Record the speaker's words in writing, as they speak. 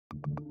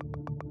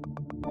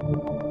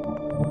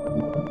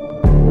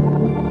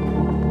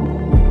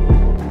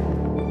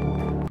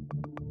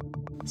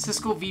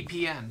Cisco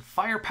VPN,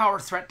 Firepower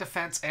Threat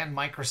Defense, and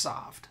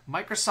Microsoft.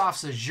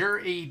 Microsoft's Azure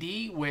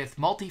AD with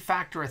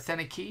multi-factor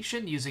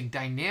authentication using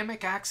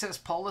dynamic access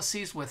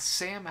policies with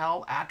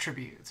Saml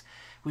Attribute.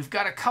 We've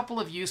got a couple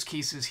of use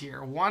cases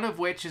here, one of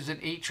which is an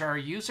HR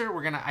user.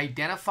 We're going to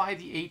identify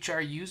the HR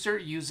user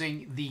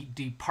using the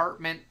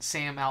department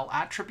Saml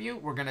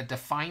Attribute. We're going to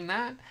define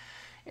that,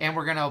 and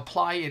we're going to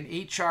apply an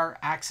HR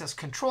access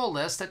control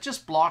list that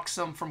just blocks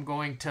them from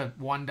going to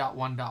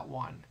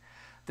 1.1.1.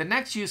 The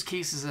next use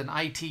case is an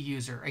IT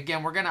user.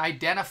 Again, we're going to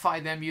identify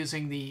them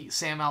using the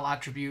Saml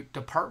Attribute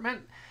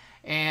department,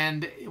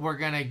 and we're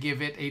going to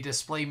give it a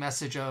display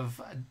message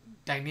of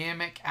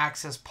dynamic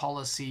access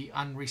policy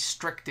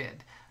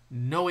unrestricted,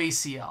 no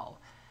ACL.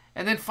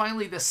 And then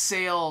finally, the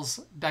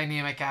sales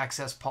dynamic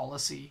access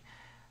policy.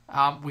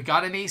 We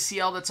got an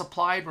ACL that's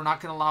applied. We're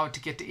not going to allow it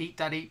to get to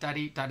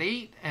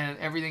 8.8.8.8, and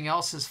everything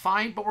else is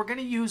fine, but we're going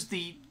to use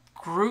the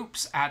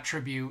groups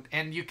attribute,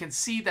 and you can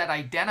see that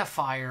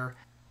identifier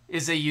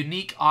is a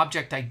unique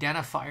object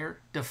identifier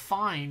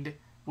defined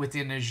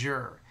within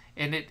Azure,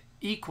 and it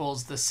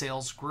equals the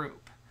sales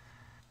group.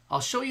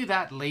 I'll show you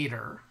that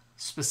later,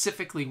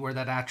 specifically where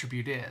that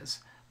attribute is.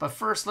 But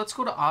first, let's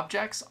go to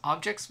Objects,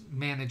 Objects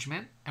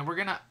Management, and we're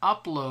going to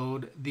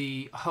upload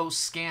the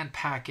host scan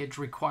package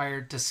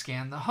required to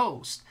scan the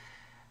host.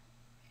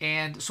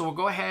 And so we'll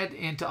go ahead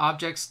into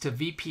Objects to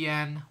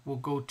VPN. We'll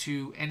go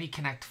to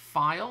AnyConnect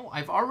file.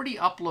 I've already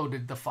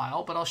uploaded the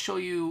file, but I'll show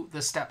you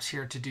the steps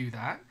here to do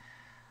that.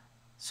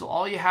 So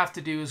all you have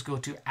to do is go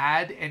to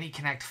Add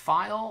AnyConnect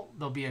file.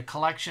 There'll be a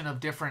collection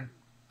of different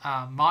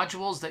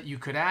modules that you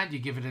could add. You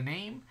give it a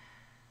name,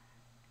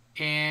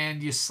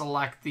 and you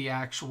select the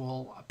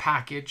actual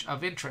package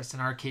of interest.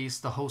 In our case,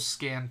 the host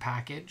scan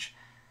package.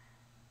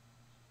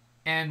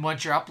 And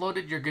once you're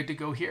uploaded, you're good to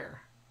go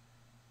here.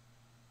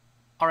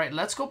 All right,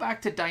 let's go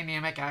back to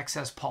dynamic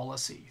access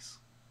policies.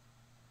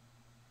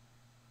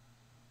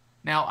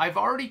 Now, I've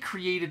already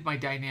created my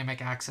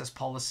dynamic access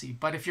policy,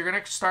 but if you're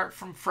going to start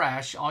from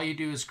fresh, all you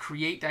do is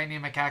create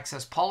dynamic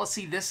access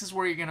policy. This is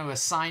where you're going to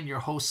assign your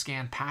host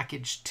scan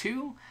package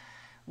to.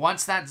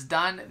 Once that's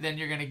done, then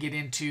you're going to get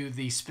into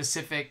the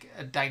specific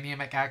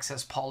dynamic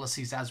access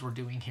policies as we're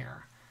doing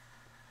here.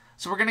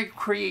 So we're going to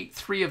create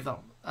 3 of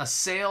them, a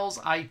sales,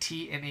 IT,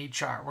 and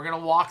HR. We're going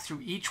to walk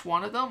through each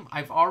one of them.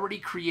 I've already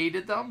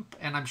created them,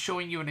 and I'm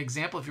showing you an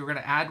example. If you're going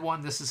to add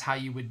one, this is how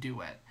you would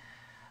do it.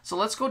 So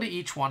let's go to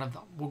each one of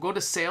them. We'll go to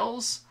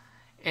sales,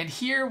 and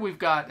here we've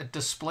got a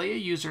display a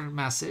user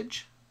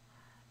message,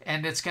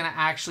 and it's going to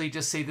actually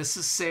just say this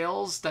is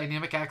sales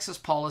dynamic access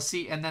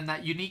policy, and then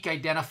that unique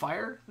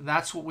identifier,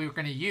 that's what we're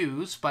going to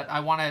use, but I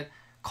want to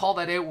call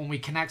that out when we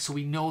connect so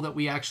we know that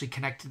we actually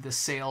connected the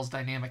sales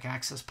dynamic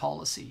access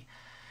policy.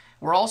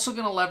 We're also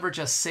going to leverage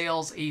a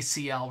sales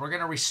ACL. We're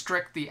going to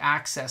restrict the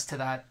access to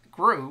that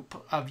group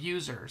of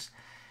users.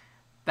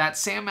 That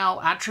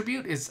Saml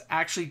attribute is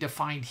actually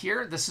defined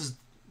here. This is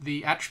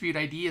the attribute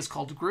ID is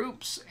called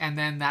groups, and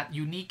then that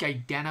unique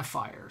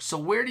identifier. So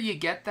where do you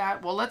get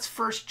that? Well, let's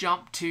first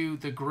jump to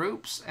the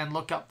groups and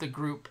look up the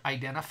group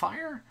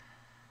identifier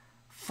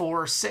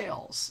for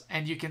sales.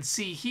 And you can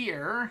see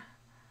here,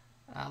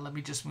 let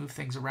me just move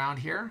things around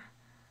here.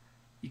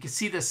 You can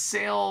see the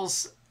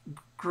sales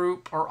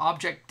group or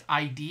object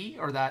ID,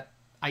 or that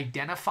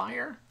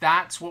identifier.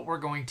 That's what we're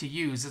going to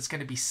use. It's going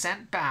to be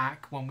sent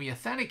back when we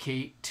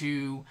authenticate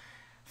to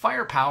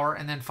Firepower,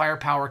 and then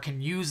Firepower can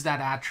use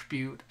that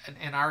attribute,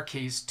 in our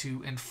case,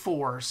 to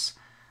enforce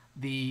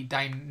the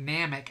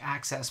dynamic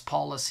access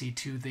policy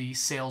to the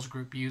sales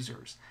group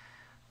users.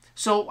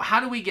 So how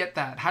do we get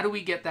that? How do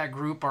we get that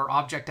group or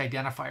object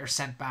identifier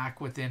sent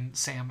back within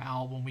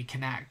Saml when we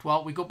connect?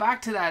 Well, we go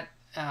back to that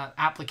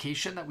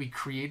application that we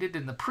created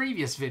in the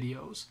previous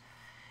videos,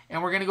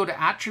 and we're going to go to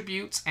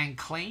Attributes and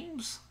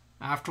Claims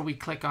after we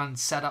click on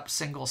Set Up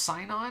Single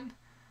Sign-On.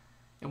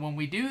 And when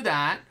we do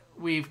that,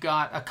 we've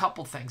got a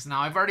couple things.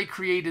 Now, I've already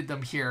created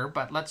them here,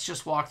 but let's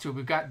just walk through.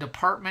 We've got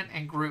department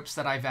and groups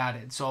that I've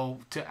added. So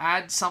to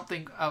add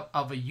something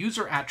of a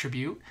user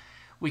attribute,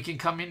 we can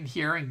come in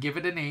here and give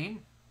it a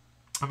name.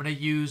 I'm going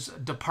to use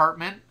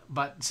department,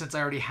 but since I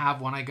already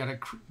have one, I got to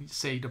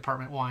say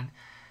department 1.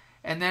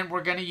 And then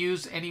we're going to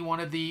use any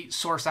one of the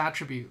source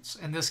attributes.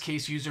 In this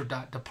case,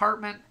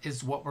 user.department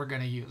is what we're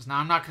going to use. Now,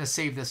 I'm not going to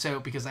save this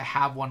out because I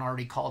have one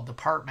already called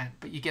department,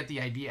 but you get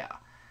the idea.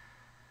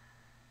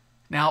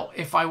 Now,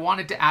 if I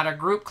wanted to add a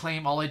group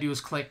claim, all I do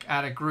is click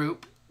Add a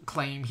Group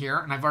Claim here,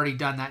 and I've already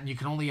done that, and you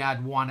can only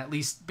add one, at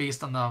least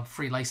based on the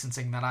free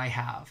licensing that I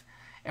have.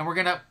 And we're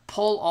going to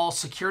pull all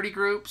security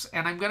groups,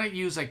 and I'm going to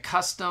use a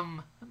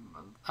customized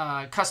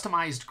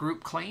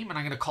group claim, and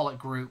I'm going to call it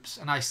groups,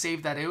 and I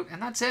save that out, and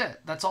that's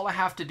it. That's all I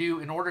have to do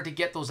in order to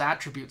get those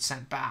attributes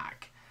sent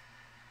back.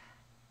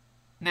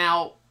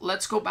 Now,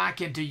 let's go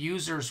back into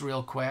users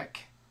real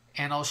quick,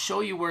 and I'll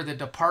show you where the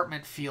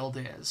department field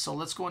is. So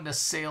let's go into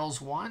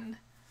Sales 1,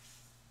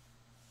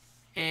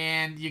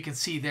 and you can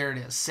see there it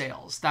is,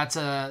 Sales. That's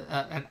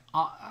an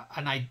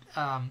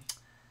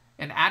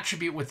an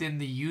attribute within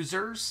the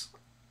users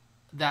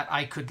that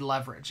I could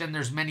leverage. And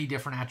there's many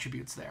different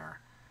attributes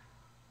there.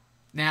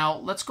 Now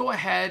let's go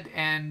ahead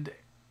and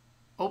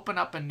open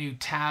up a new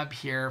tab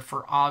here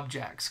for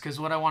objects, because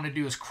what I want to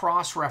do is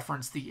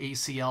cross-reference the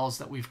ACLs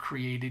that we've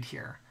created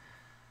here.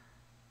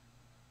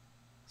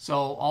 So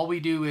all we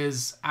do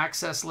is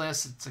access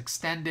list, it's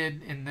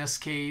extended in this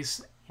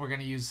case. We're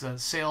going to use the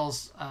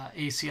sales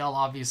ACL,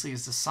 obviously,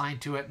 is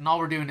assigned to it. And all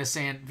we're doing is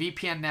saying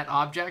VPN net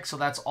object. So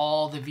that's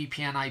all the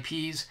VPN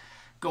IPs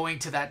going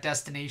to that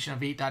destination of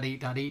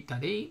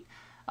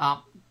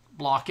 8.8.8.8.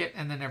 Block it,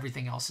 and then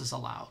everything else is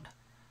allowed.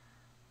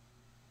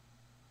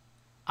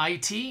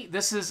 IT,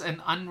 this is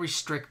an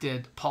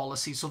unrestricted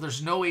policy. So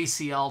there's no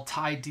ACL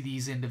tied to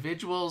these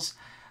individuals.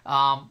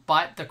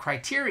 But the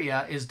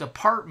criteria is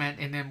department,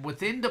 and then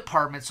within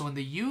department, so in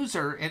the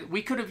user, and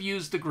we could have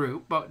used the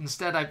group, but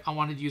instead I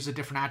wanted to use a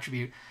different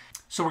attribute.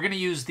 So we're going to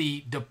use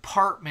the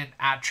department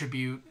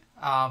attribute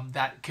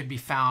that could be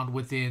found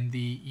within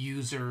the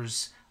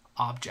user's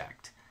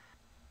object.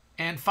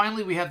 And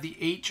finally, we have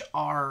the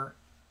HR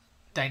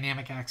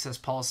dynamic access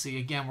policy.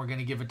 Again, we're going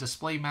to give a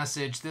display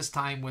message, this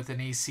time with an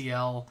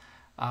ACL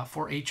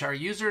for HR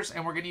users,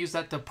 and we're going to use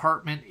that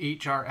department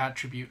HR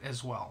attribute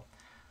as well.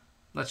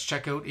 Let's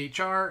check out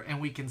HR, and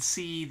we can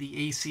see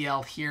the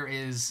ACL here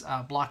is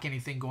block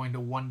anything going to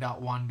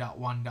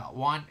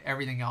 1.1.1.1.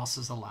 Everything else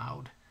is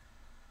allowed.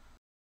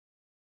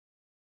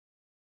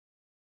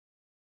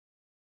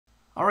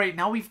 All right,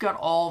 now we've got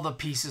all the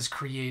pieces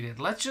created.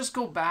 Let's just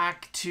go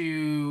back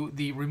to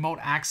the remote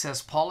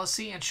access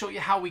policy and show you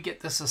how we get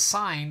this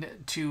assigned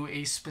to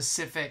a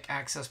specific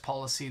access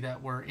policy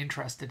that we're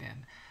interested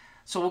in.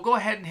 So we'll go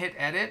ahead and hit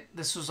edit.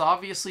 This was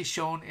obviously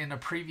shown in a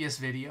previous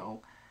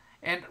video.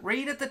 And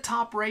right at the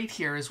top right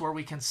here is where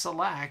we can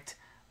select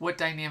what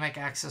dynamic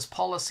access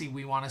policy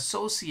we want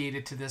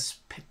associated to this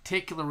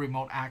particular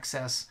remote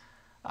access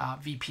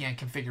VPN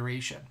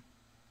configuration.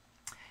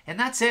 And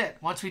that's it.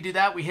 Once we do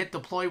that, we hit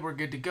deploy, we're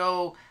good to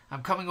go.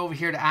 I'm coming over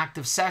here to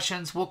active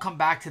sessions. We'll come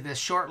back to this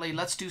shortly.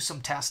 Let's do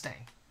some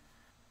testing.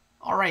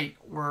 All right,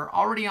 we're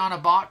already on a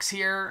box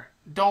here.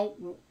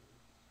 Don't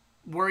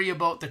worry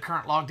about the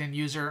current logged in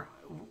user.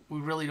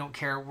 We really don't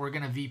care. We're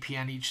going to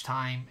VPN each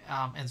time.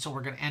 And so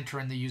we're going to enter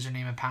in the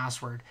username and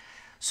password.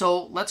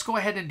 So let's go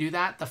ahead and do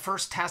that. The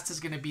first test is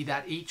going to be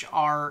that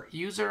HR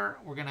user.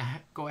 We're going to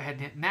go ahead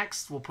and hit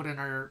next. We'll put in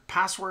our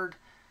password.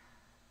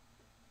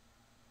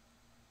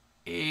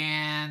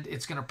 And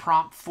it's going to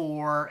prompt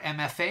for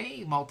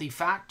MFA,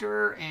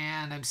 multi-factor,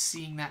 and I'm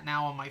seeing that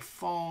now on my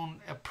phone.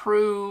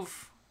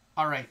 Approve.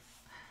 All right.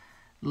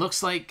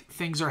 Looks like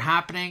things are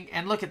happening.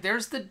 And look,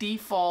 there's the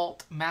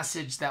default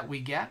message that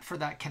we get for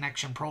that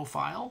connection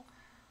profile.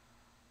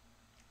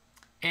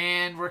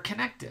 And we're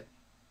connected.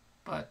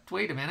 But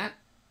wait a minute.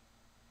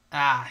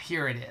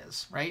 Here it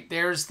is, right?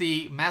 There's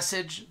the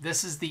message.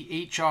 This is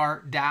the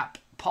HR DAP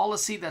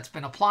policy that's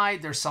been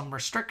applied. There's some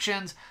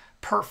restrictions.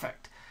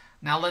 Perfect.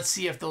 Now let's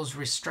see if those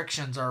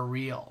restrictions are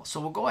real. So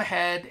we'll go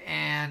ahead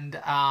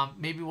and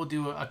maybe we'll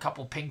do a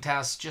couple ping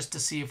tests just to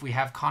see if we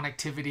have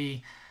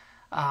connectivity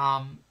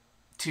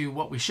to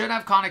what we should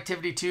have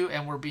connectivity to,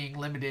 and we're being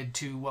limited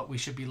to what we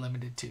should be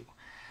limited to.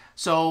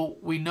 So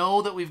we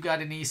know that we've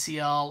got an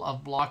ACL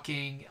of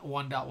blocking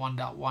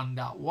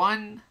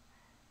 1.1.1.1.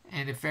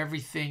 And if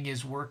everything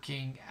is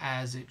working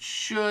as it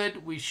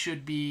should, we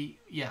should be,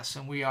 yes,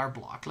 and we are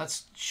blocked.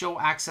 Let's show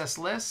access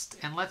list,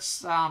 and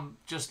let's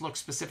just look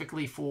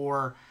specifically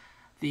for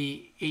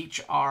the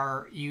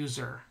HR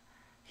user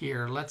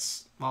here.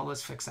 Let's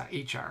fix that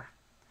HR.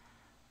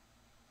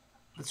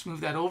 Let's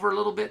move that over a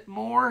little bit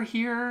more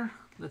here.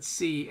 Let's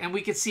see, and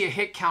we can see a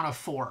hit count of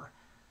 4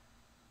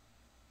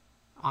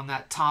 on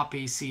that top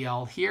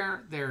ACL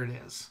here. There it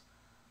is.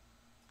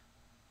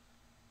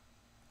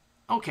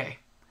 Okay.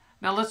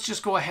 Now let's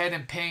just go ahead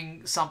and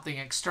ping something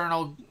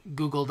external,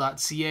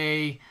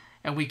 google.ca,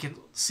 and we can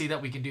see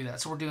that we can do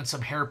that. So we're doing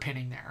some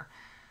hairpinning there.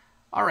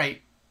 All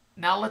right,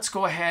 now let's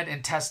go ahead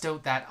and test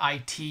out that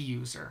IT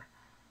user.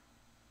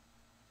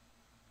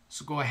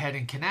 So go ahead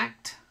and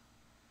connect,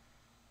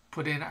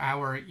 put in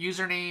our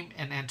username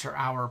and enter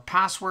our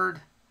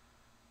password.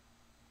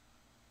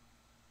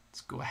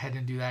 Let's go ahead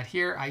and do that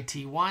here,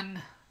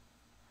 IT1.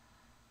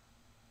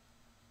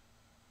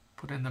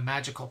 Put in the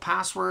magical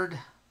password.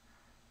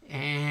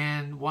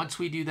 And once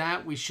we do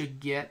that, we should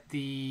get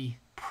the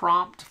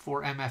prompt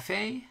for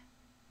MFA.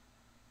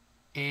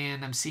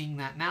 And I'm seeing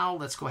that now.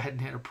 Let's go ahead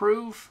and hit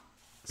approve.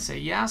 Say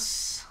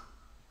yes.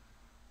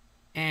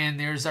 And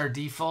there's our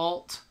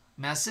default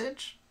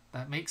message.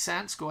 That makes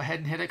sense. Go ahead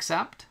and hit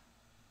accept.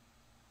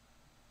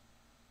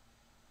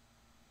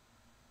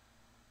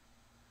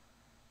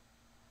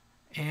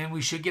 And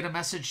we should get a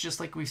message just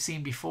like we've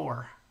seen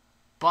before.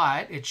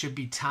 But it should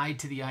be tied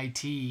to the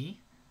IT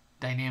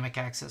dynamic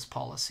access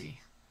policy.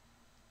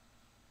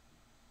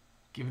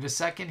 Give it a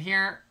second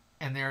here,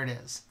 and there it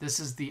is. This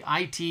is the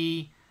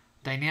IT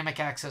dynamic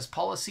access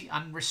policy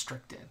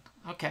unrestricted.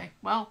 Okay,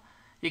 well,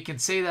 it can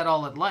say that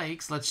all it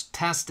likes. Let's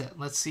test it.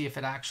 Let's see if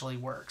it actually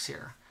works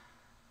here.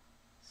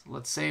 So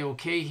let's say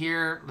okay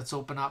here. Let's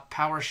open up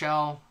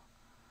PowerShell.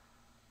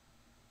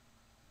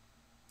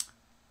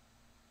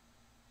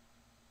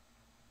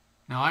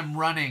 Now I'm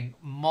running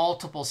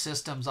multiple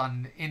systems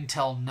on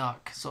Intel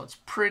NUC, so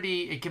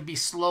it can be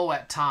slow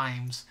at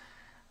times,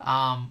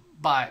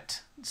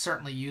 but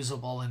certainly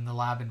usable in the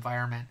lab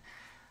environment.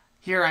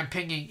 Here I'm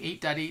pinging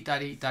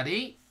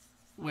 8.8.8.8,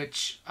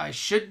 which I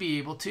should be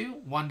able to.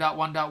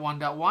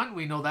 1.1.1.1,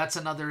 we know that's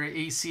another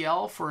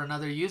ACL for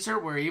another user.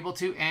 We're able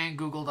to, and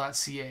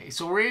google.ca.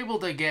 So we're able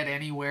to get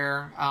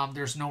anywhere.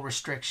 There's no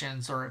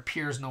restrictions, or it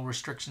appears no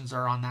restrictions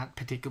are on that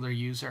particular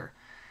user.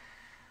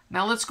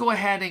 Now let's go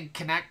ahead and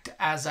connect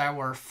as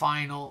our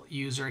final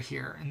user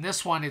here. In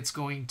this one, it's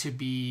going to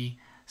be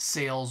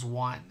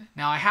Sales1.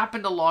 Now I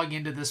happened to log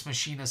into this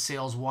machine as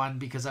Sales1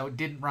 because I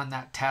didn't run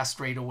that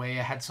test right away.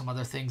 I had some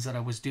other things that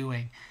I was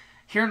doing.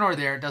 Here nor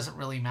there, it doesn't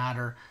really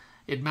matter.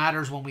 It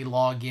matters when we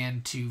log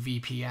into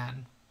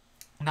VPN,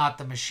 not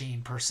the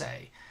machine per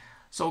se.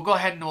 So we'll go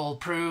ahead and we'll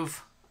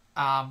approve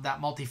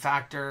that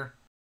multi-factor.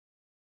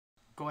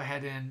 Go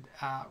ahead and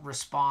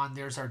respond.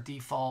 There's our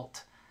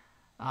default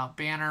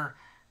banner.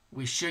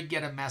 We should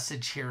get a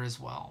message here as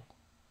well.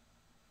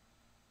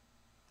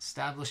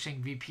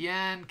 Establishing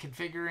VPN,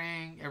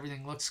 configuring,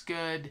 everything looks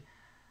good.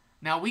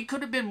 Now we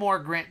could have been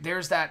more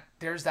there's that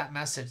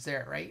message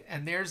there, right?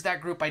 And there's that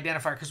group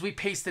identifier because we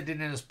pasted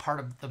it in as part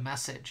of the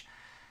message.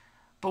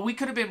 But we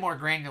could have been more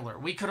granular.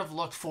 We could have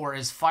looked for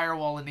is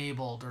firewall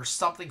enabled or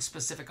something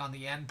specific on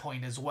the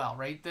endpoint as well,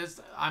 right?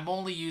 I'm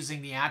only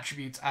using the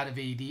attributes out of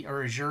AD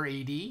or Azure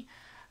AD,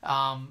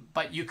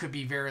 but you could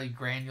be very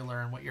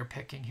granular in what you're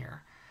picking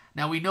here.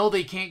 Now we know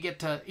they can't get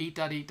to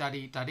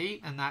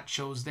 8.8.8.8, and that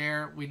shows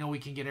there. We know we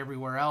can get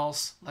everywhere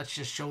else. Let's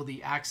just show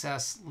the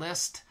access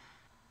list.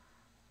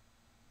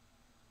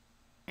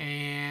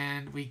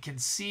 And we can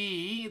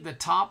see the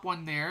top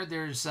one there.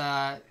 There's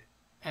a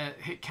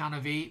hit count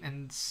of 8,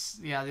 and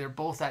yeah, they're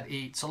both at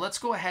 8. So let's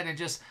go ahead and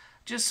just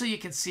so you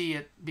can see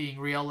it being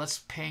real,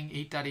 let's ping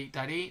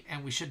 8.8.8,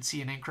 and we should see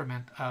an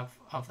increment of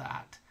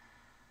that.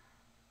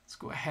 Let's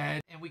go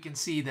ahead, and we can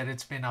see that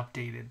it's been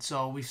updated.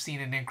 So we've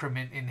seen an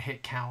increment in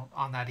hit count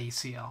on that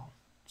ACL.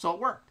 So it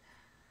worked.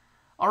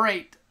 All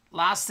right,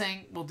 last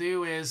thing we'll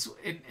do is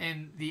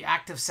in the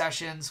active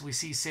sessions, we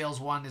see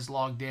Sales1 is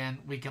logged in.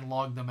 We can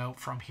log them out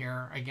from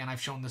here. Again,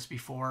 I've shown this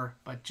before,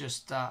 but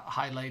just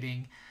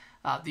highlighting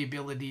the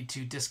ability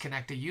to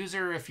disconnect a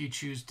user if you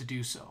choose to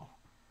do so.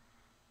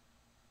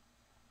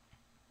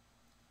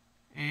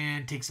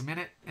 And it takes a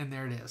minute, and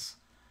there it is.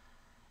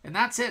 And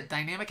that's it,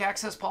 Dynamic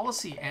Access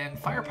Policy and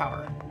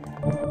Firepower.